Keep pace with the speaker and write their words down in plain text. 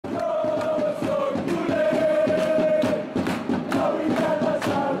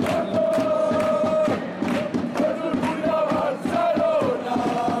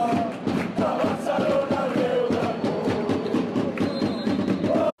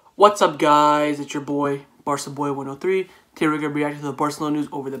What's up, guys? It's your boy, Barca Boy 103. Today we're going to react to the Barcelona news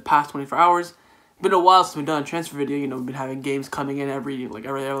over the past 24 hours. Been a while since we've done a transfer video. You know, we've been having games coming in every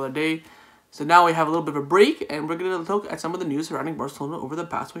other day. So now we have a little bit of a break, and we're going to look at some of the news surrounding Barcelona over the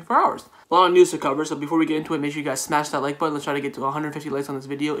past 24 hours. A lot of news to cover, so before we get into it, make sure you guys smash that like button. Let's try to get to 150 likes on this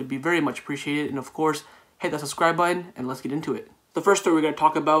video. It'd be very much appreciated. And of course, hit that subscribe button, and let's get into it. The first story we're going to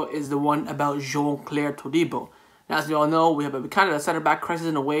talk about is the one about Jean Clair-Todibo. Now, as you all know, we have a kind of a center-back crisis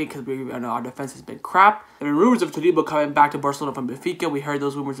in a way because our defense has been crap. There have been rumors of Todibo coming back to Barcelona from Benfica. We heard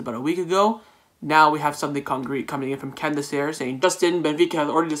those rumors about a week ago. Now we have something concrete coming in from Garcia saying, Justin, Benfica has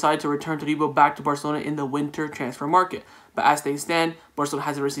already decided to return Todibo back to Barcelona in the winter transfer market. But as things stand, Barcelona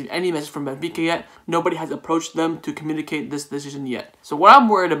hasn't received any message from Benfica yet. Nobody has approached them to communicate this decision yet. So what I'm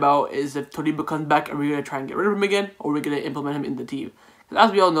worried about is if Todibo comes back, are we going to try and get rid of him again, or are we going to implement him in the team? As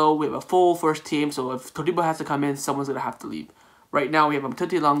we all know, we have a full first team, so if Todibo has to come in, someone's going to have to leave. Right now, we have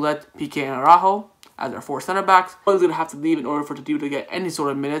Umtiti, Ronald, Piqué, and Araujo as our four center-backs. One's going to have to leave in order for Todibo to get any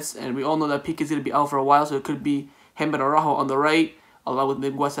sort of minutes, and we all know that Piqué is going to be out for a while, so it could be him and Araujo on the right, along with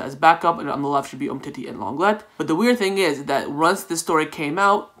Mingueza as backup, and on the left should be Umtiti and Ronald. But the weird thing is that once this story came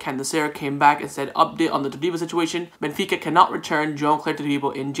out, Garcia came back and said, update on the Todibo situation, Benfica cannot return Jean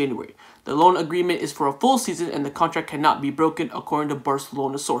Clair-Todibo in January. The loan agreement is for a full season and the contract cannot be broken according to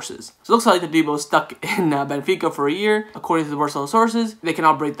Barcelona sources. So it looks like Todibo is stuck in Benfica for a year. According to the Barcelona sources, they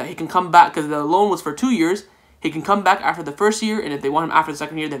cannot break that. He can come back because the loan was for 2 years. He can come back after the first year, and if they want him after the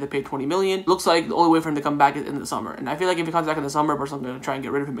second year, they have to pay 20 million. Looks like the only way for him to come back is in the summer. And I feel like if he comes back in the summer, Barcelona's going to try and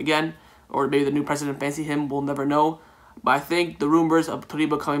get rid of him again. Or maybe the new president fancy him, we'll never know. But I think the rumors of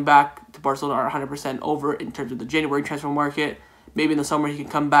Todibo coming back to Barcelona are 100% over in terms of the January transfer market. Maybe in the summer he can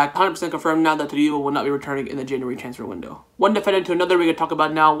come back. 100% confirmed now that Todibo will not be returning in the January transfer window. One defender to another we're going to talk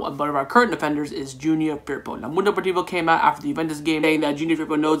about now. One of our current defenders is Junior Firpo. Now, Mundo Deportivo came out after the Juventus game saying that Junior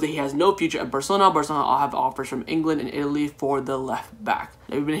Firpo knows that he has no future at Barcelona. Barcelona all have offers from England and Italy for the left back.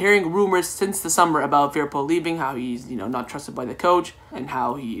 Now, we've been hearing rumors since the summer about Firpo leaving, how he's not trusted by the coach, and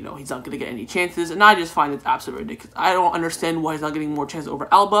how he's not going to get any chances. And I just find it absolutely ridiculous. I don't understand why he's not getting more chances over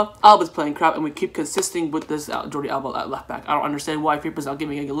Alba. Alba's playing crap, and we keep consisting with this Jordi Alba at left back. I don't understand why Firpo's not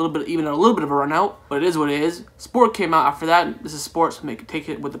giving even a little bit of a run out, but it is what it is. Sport came out after that. This is sports, so take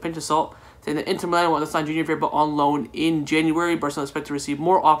it with a pinch of salt, saying that Inter Milan want to sign Junior Firpo on loan in January. Barcelona expect to receive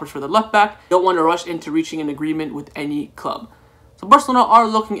more offers for the left back. Don't want to rush into reaching an agreement with any club. So Barcelona are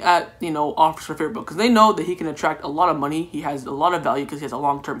looking at offers for Firpo because they know that he can attract a lot of money. He has a lot of value because he has a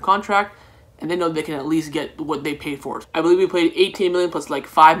long-term contract, and they know they can at least get what they paid for it. I believe we paid 18 million plus like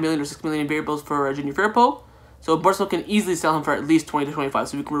 5 million or 6 million variables for Junior Firpo. So Barcelona can easily sell him for at least 20 to 25,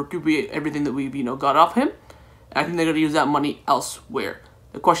 so we can recuperate everything that we've got off him. And I think they're going to use that money elsewhere.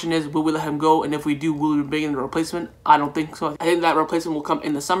 The question is, will we let him go? And if we do, will we bring in a replacement? I don't think so. I think that replacement will come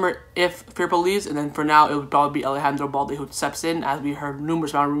in the summer if Firpo leaves. And then for now, it would probably be Alejandro Balde who steps in, as we heard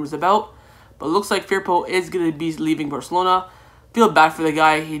numerous rumors about. But it looks like Firpo is going to be leaving Barcelona. Feel bad for the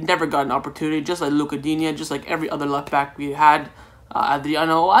guy. He never got an opportunity, just like Luca Digne, just like every other left back we had.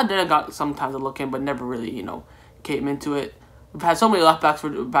 Adriano, I did got sometimes a look in, but never really, came into it. We've had so many left backs for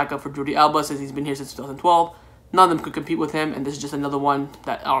backup for Jordi Alba since he's been here since 2012. None of them could compete with him, and this is just another one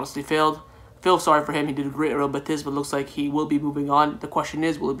that honestly failed. Feel sorry for him. He did a great at Real Betis, but looks like he will be moving on. The question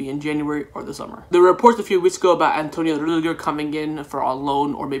is, will it be in January or the summer? There were reports a few weeks ago about Antonio Rudiger coming in for a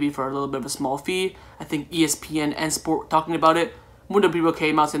loan or maybe for a little bit of a small fee. I think ESPN and Sport talking about it. Mundo Deportivo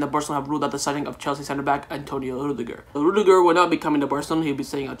came out saying that Barcelona have ruled out the signing of Chelsea centre-back Antonio Rudiger. So Rudiger will not be coming to Barcelona. He'll be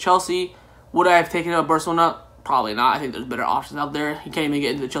staying at Chelsea. Would I have taken him to Barcelona? Probably not. I think there's better options out there. He can't even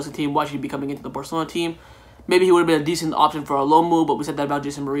get into the Chelsea team. Why should he be coming into the Barcelona team? Maybe he would have been a decent option for a loan move, but we said that about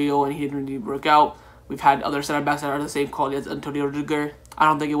Jason Murillo, and he didn't really work out. We've had other center-backs that are the same quality as Antonio Rudiger. I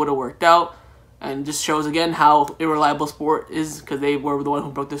don't think it would have worked out. And just shows, again, how irreliable Sport is, because they were the one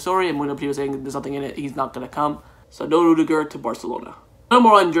who broke the story, and when he was saying there's nothing in it, he's not going to come. So no Rudiger to Barcelona. Number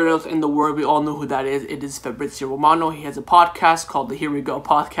one journalist in the world, we all know who that is. It is Fabrizio Romano. He has a podcast called the Here We Go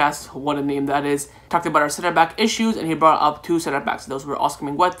podcast. What a name that is. Talked about our center-back issues, and he brought up two center-backs. Those were Oscar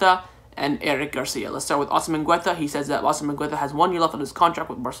Mingueza and Eric Garcia. Let's start with Oscar Mingueza. He says that Oscar Mingueza has 1 year left on his contract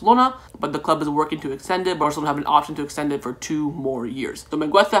with Barcelona, but the club is working to extend it. Barcelona have an option to extend it for 2 more years. So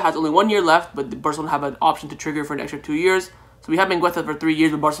Mingueza has only 1 year left, but Barcelona have an option to trigger for an extra 2 years. So we have Mingueza for 3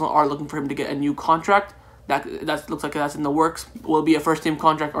 years, but Barcelona are looking for him to get a new contract. That looks like that's in the works. Will it be a first-team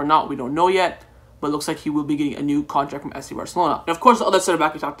contract or not? We don't know yet. But it looks like he will be getting a new contract from FC Barcelona. And of course, the other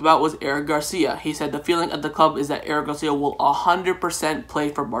center-back we talked about was Eric Garcia. He said the feeling at the club is that Eric Garcia will 100% play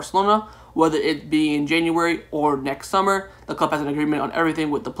for Barcelona whether it be in January or next summer. The club has an agreement on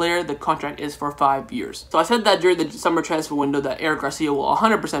everything with the player. The contract is for 5 years. So I said that during the summer transfer window that Eric Garcia will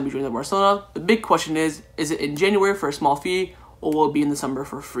 100% be joining the Barcelona. The big question is it in January for a small fee, or will it be in the summer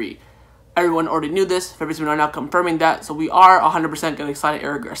for free? Everyone already knew this. Fabrice are now confirming that. So we are 100% going to sign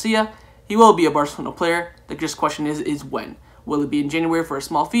Eric Garcia. He will be a Barcelona player. The just question is when. Will it be in January for a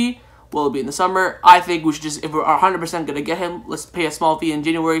small fee? Will it be in the summer? I think we should just, if we're 100% going to get him, let's pay a small fee in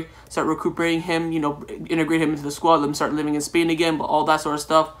January, start recuperating him, you know, integrate him into the squad, let him start living in Spain again, but all that sort of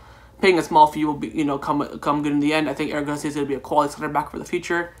stuff. Paying a small fee will be, you know, come good in the end. I think Eric Garcia is going to be a quality center back for the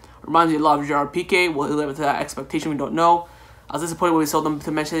future. Reminds me a lot of Gerard Piqué. Will he live up to that expectation? We don't know. I was disappointed when we sold him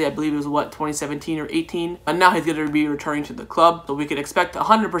to Manchester City. I believe it was, what, 2017 or 18? And now he's going to be returning to the club. So we could expect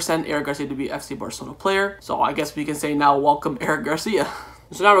 100% Eric Garcia to be FC Barcelona player. So I guess we can say now, welcome Eric Garcia.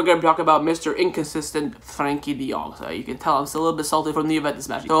 So now we're going to talk about Mr. Inconsistent Frenkie de Jong. So you can tell I'm still a little bit salty from the Juventus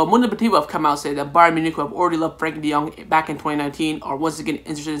match. So Mundo Deportivo have come out saying that Bayern Munich, who have already loved Frenkie de Jong back in 2019, are once again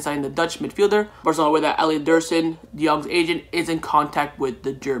interested in signing the Dutch midfielder. Barcelona, with that Elliot Dursun, de Jong's agent, is in contact with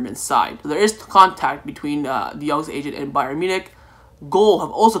the German side. So there is contact between de Jong's agent and Bayern Munich. Goal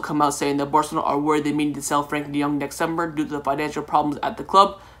have also come out saying that Barcelona are worried they may need to sell Frenkie de Jong next summer due to the financial problems at the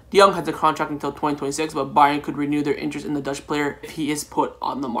club. De Jong has a contract until 2026, but Bayern could renew their interest in the Dutch player if he is put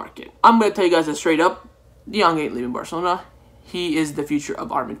on the market. I'm going to tell you guys this straight up. De Jong ain't leaving Barcelona. He is the future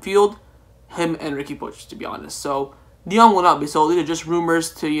of our midfield. Him and Ricky Puig, to be honest. So De Jong will not be sold. These are just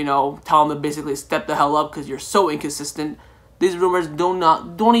rumors to, you know, tell him to basically step the hell up because you're so inconsistent. These rumors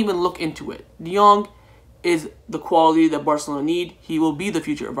don't even look into it. De Jong is the quality that Barcelona need. He will be the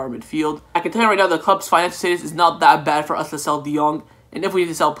future of our midfield. I can tell you right now, the club's financial status is not that bad for us to sell De Jong. And if we need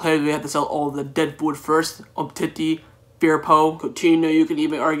to sell players, we have to sell all of the dead wood first. Umtiti, Firpo, Coutinho, you can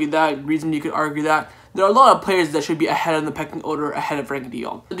even argue that. Griezmann, you could argue that. There are a lot of players that should be ahead of the pecking order, ahead of Frenkie de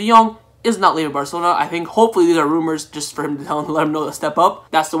Jong. De Jong is not leaving Barcelona. I think hopefully these are rumors just for him to let him know to step up.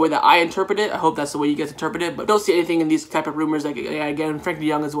 That's the way that I interpret it. I hope that's the way you guys interpret it. But don't see anything in these type of rumors. Like, again, Frenkie de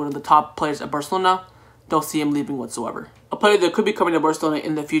Jong is one of the top players at Barcelona. Don't see him leaving whatsoever. A player that could be coming to Barcelona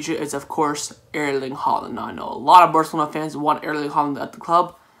in the future is, of course, Erling Haaland. Now, I know a lot of Barcelona fans want Erling Haaland at the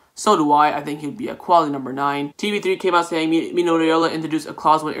club. So do I. I think he'd be a quality number 9. TV3 came out saying Mino Raiola introduced a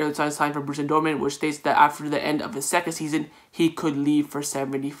clause when Erling signed for Borussia Dortmund, which states that after the end of his second season, he could leave for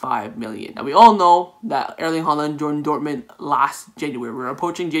 75 million. Now, we all know that Erling Haaland joined Dortmund last January. We're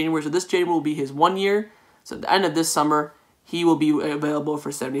approaching January, so this January will be his 1 year. So at the end of this summer, he will be available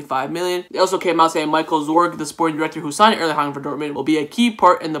for 75 million. They also came out saying Michael Zorg, the sporting director who signed Erling Haaland for Dortmund, will be a key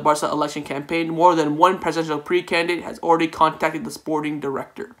part in the Barca election campaign. More than one presidential pre-candidate has already contacted the sporting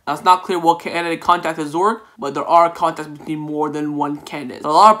director. Now, it's not clear what candidate contacted Zorg, but there are contacts between more than one candidate.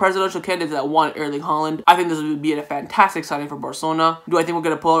 So a lot of presidential candidates that want Erling Haaland. I think this would be a fantastic signing for Barcelona. Do I think we're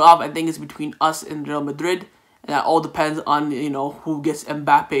going to pull it off? I think it's between us and Real Madrid. And that all depends on, you know, who gets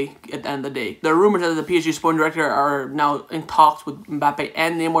Mbappe at the end of the day. There are rumors that the PSG sporting director are now in talks with Mbappe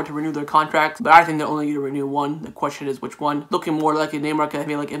and Neymar to renew their contracts. But I think they're only going to renew one. The question is which one. Looking more like Neymar, because I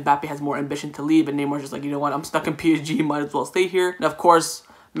feel like Mbappe has more ambition to leave. And Neymar's just like, you know what, I'm stuck in PSG, might as well stay here. And of course,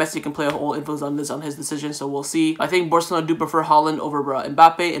 Messi can play a whole influence on this, on his decision, so we'll see. I think Barcelona do prefer Haaland over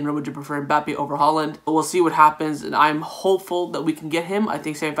Mbappe, and Real Madrid prefer Mbappe over Haaland. But we'll see what happens, and I'm hopeful that we can get him. I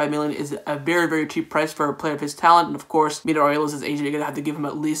think 75 million is a very, very cheap price for a player of his talent, and of course, Mino Raiola is his agent. You're going to have to give him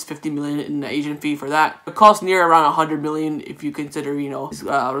at least 50 million in the agent fee for that. It costs near around 100 million if you consider, you know, his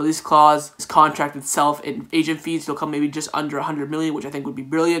release clause, his contract itself, and agent fees. He'll come maybe just under 100 million, which I think would be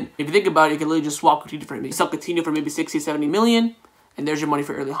brilliant. If you think about it, you can literally just swap Coutinho for him. You sell Coutinho for maybe 60, 70 million. And there's your money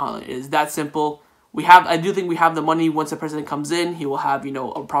for Erling Haaland. It is that simple. I do think we have the money. Once the president comes in, he will have, you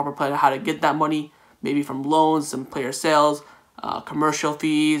know, a proper plan on how to get that money. Maybe from loans, some player sales, commercial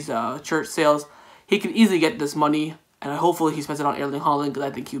fees, church sales. He can easily get this money. And hopefully he spends it on Erling Haaland, because I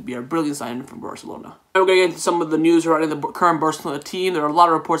think he would be a brilliant signing from Barcelona. Now we're going to get into some of the news surrounding the current Barcelona team. There are a lot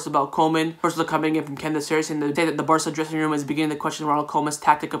of reports about Koeman. First of all, coming in from Candace saying that the Barca dressing room is beginning to question Ronald Koeman's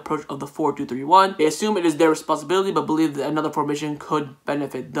tactic approach of the 4-2-3-1. They assume it is their responsibility, but believe that another formation could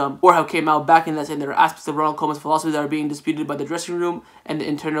benefit them. Or have came out backing that, saying there are aspects of Ronald Koeman's philosophy that are being disputed by the dressing room, and the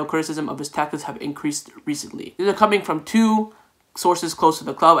internal criticism of his tactics have increased recently. These are coming from two sources close to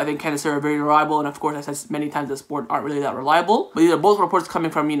the club. I think Candace are very reliable, and of course I said many times that sport aren't really that reliable, but these are both reports coming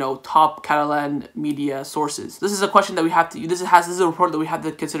from, you know, top Catalan media sources. This is a question that we have to, this is a report that we have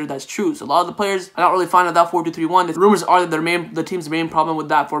to consider that's true. So a lot of the players are not really fond of that 4-2-3-1. The rumors are that the team's main problem with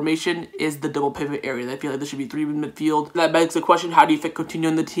that formation is the double pivot area. They feel like there should be 3 in midfield. That begs the question, how do you fit Coutinho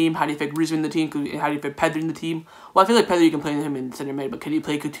in the team? How do you fit Griezmann in the team? And how do you fit Pedri in the team? Well, I feel like Pedri, you can play him in center mid, but can you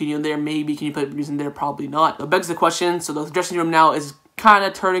play Coutinho in there? Maybe. Can you play Griezmann there? Probably not. So it begs the question. So the dressing room now is kind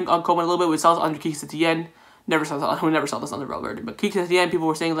of turning on Koeman a little bit. We saw this under Kike Setien. We never saw this under Valverde. But Kike Setien, people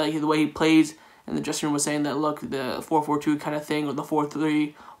were saying like the way he plays, and the dressing room was saying that, look, the 4-4-2 kind of thing or the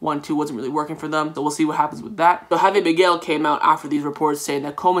 4-3-1-2 wasn't really working for them. So we'll see what happens with that. So Javi Miguel came out after these reports saying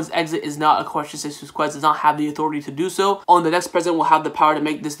that Koeman's exit is not a question since Busquets does not have the authority to do so. Only the next president will have the power to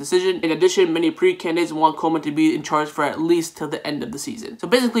make this decision. In addition, many pre-candidates want Koeman to be in charge for at least till the end of the season. So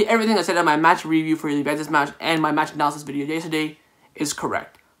basically everything I said in my match review for the Juventus match and my match analysis video yesterday is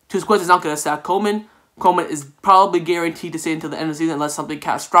correct. Busquets is not going to sack Koeman. Koeman is probably guaranteed to stay until the end of the season unless something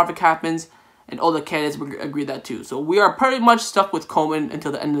catastrophic happens. And all the candidates would agree that too. So we are pretty much stuck with Koeman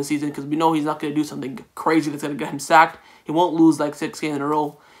until the end of the season because we know he's not going to do something crazy that's going to get him sacked. He won't lose like 6 games in a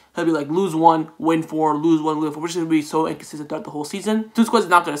row. He'll be like lose 1, win 4, lose 1, win 4, which is going to be so inconsistent throughout the whole season. Busquets is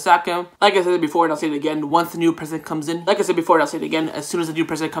not going to sack him. Like I said before, and I'll say it again, once the new president comes in, as soon as the new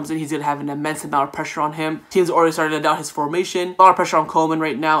president comes in, he's going to have an immense amount of pressure on him. Teams already started to doubt his formation. A lot of pressure on Koeman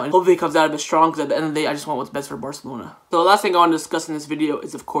right now, and hopefully he comes out of it strong because at the end of the day, I just want what's best for Barcelona. So the last thing I want to discuss in this video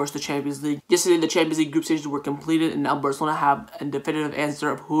is, of course, the Champions League. Yesterday, the Champions League group stages were completed, and now Barcelona have a definitive answer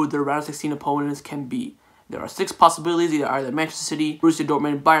of who their round of 16 opponents can be. There are 6 possibilities, either Manchester City, Borussia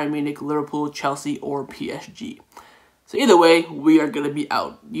Dortmund, Bayern Munich, Liverpool, Chelsea, or PSG. So either way, we are going to be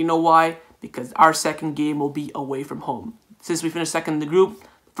out. You know why? Because our second game will be away from home. Since we finished second in the group,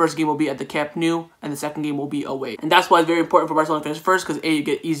 the first game will be at the Camp Nou, and the second game will be away. And that's why it's very important for Barcelona to finish first, because A, you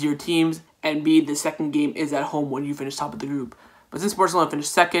get easier teams, and B, the second game is at home when you finish top of the group. But since Barcelona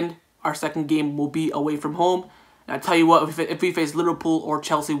finished second, our second game will be away from home. And I tell you what, if we face Liverpool or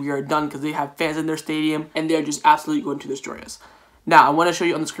Chelsea, we are done because they have fans in their stadium and they're just absolutely going to destroy us. Now, I want to show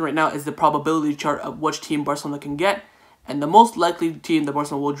you on the screen right now is the probability chart of which team Barcelona can get. And the most likely team that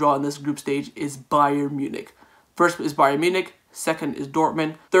Barcelona will draw in this group stage is Bayern Munich. First is Bayern Munich, second is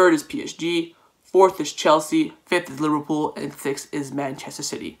Dortmund, third is PSG, fourth is Chelsea, fifth is Liverpool, and sixth is Manchester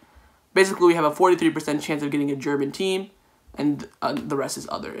City. Basically, we have a 43% chance of getting a German team, and the rest is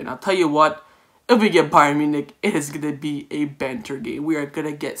other. And I'll tell you what, if we get Bayern Munich, it is going to be a banter game. We are going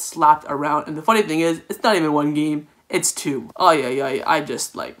to get slapped around. And the funny thing is, it's not even 1 game. It's 2. Oh, yeah.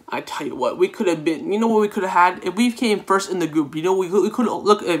 I tell you what, we could have been, you know what we could have had? If we came first in the group, you know, we could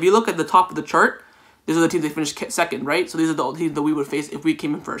look, if you look at the top of the chart, these are the teams that finished second, right? So these are the teams that we would face if we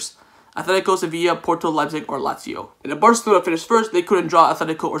came in first. Atletico, Sevilla, Porto, Leipzig, or Lazio. And if Barcelona finished first, they couldn't draw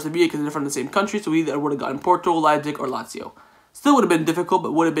Atletico or Sevilla because they're from the same country, so we either would have gotten Porto, Leipzig, or Lazio. Still would have been difficult,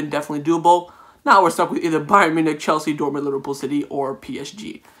 but would have been definitely doable. Now we're stuck with either Bayern Munich, Chelsea, Dortmund, Liverpool City, or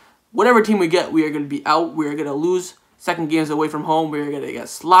PSG. Whatever team we get, we are going to be out. We are going to lose. Second games away from home, we are going to get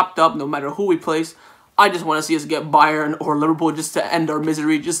slapped up no matter who we place. I just want to see us get Bayern or Liverpool just to end our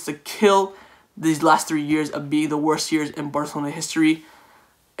misery, just to kill these last 3 years of being the worst years in Barcelona history.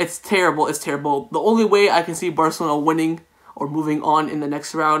 It's terrible. It's terrible. The only way I can see Barcelona winning or moving on in the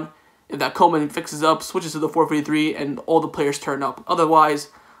next round is that Koeman fixes up, switches to the 4-3-3, and all the players turn up. Otherwise,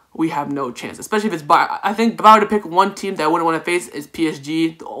 we have no chance, especially if it's Bayern. I think if I were to pick one team that I wouldn't want to face, is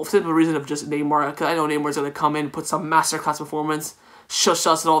PSG. The simple reason of just Neymar, because I know Neymar's going to come in, put some masterclass performance, shush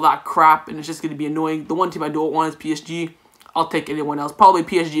us and all that crap, and it's just going to be annoying. The one team I don't want is PSG. I'll take anyone else. Probably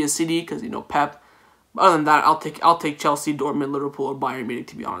PSG and City, because, you know, Pep. But other than that, I'll take Chelsea, Dortmund, Liverpool, or Bayern Munich,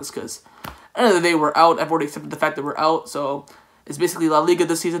 to be honest, because at the end of the day, we're out. I've already accepted the fact that we're out, so it's basically La Liga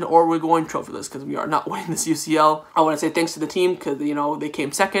this season, or we're going trophyless because we are not winning this UCL. I want to say thanks to the team because, you know, they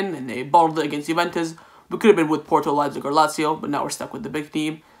came second and they bottled it against Juventus. We could have been with Porto, Leipzig, or Lazio, but now we're stuck with the big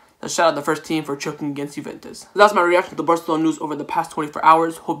team. So shout out the first team for choking against Juventus. So that's my reaction to the Barcelona news over the past 24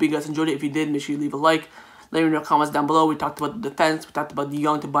 hours. Hope you guys enjoyed it. If you did, make sure you leave a like. Let me know in the comments down below. We talked about the defense. We talked about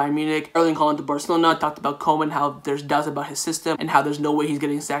Jong to Bayern Munich, Erling Haaland to Barcelona. Talked about Koeman, how there's doubts about his system, and how there's no way he's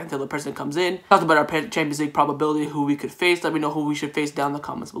getting sacked until the president comes in. Talked about our Champions League probability, who we could face. Let me know who we should face down in the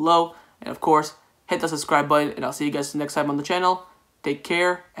comments below. And of course, hit the subscribe button, and I'll see you guys next time on the channel. Take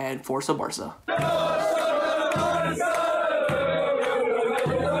care, and Forza Barca.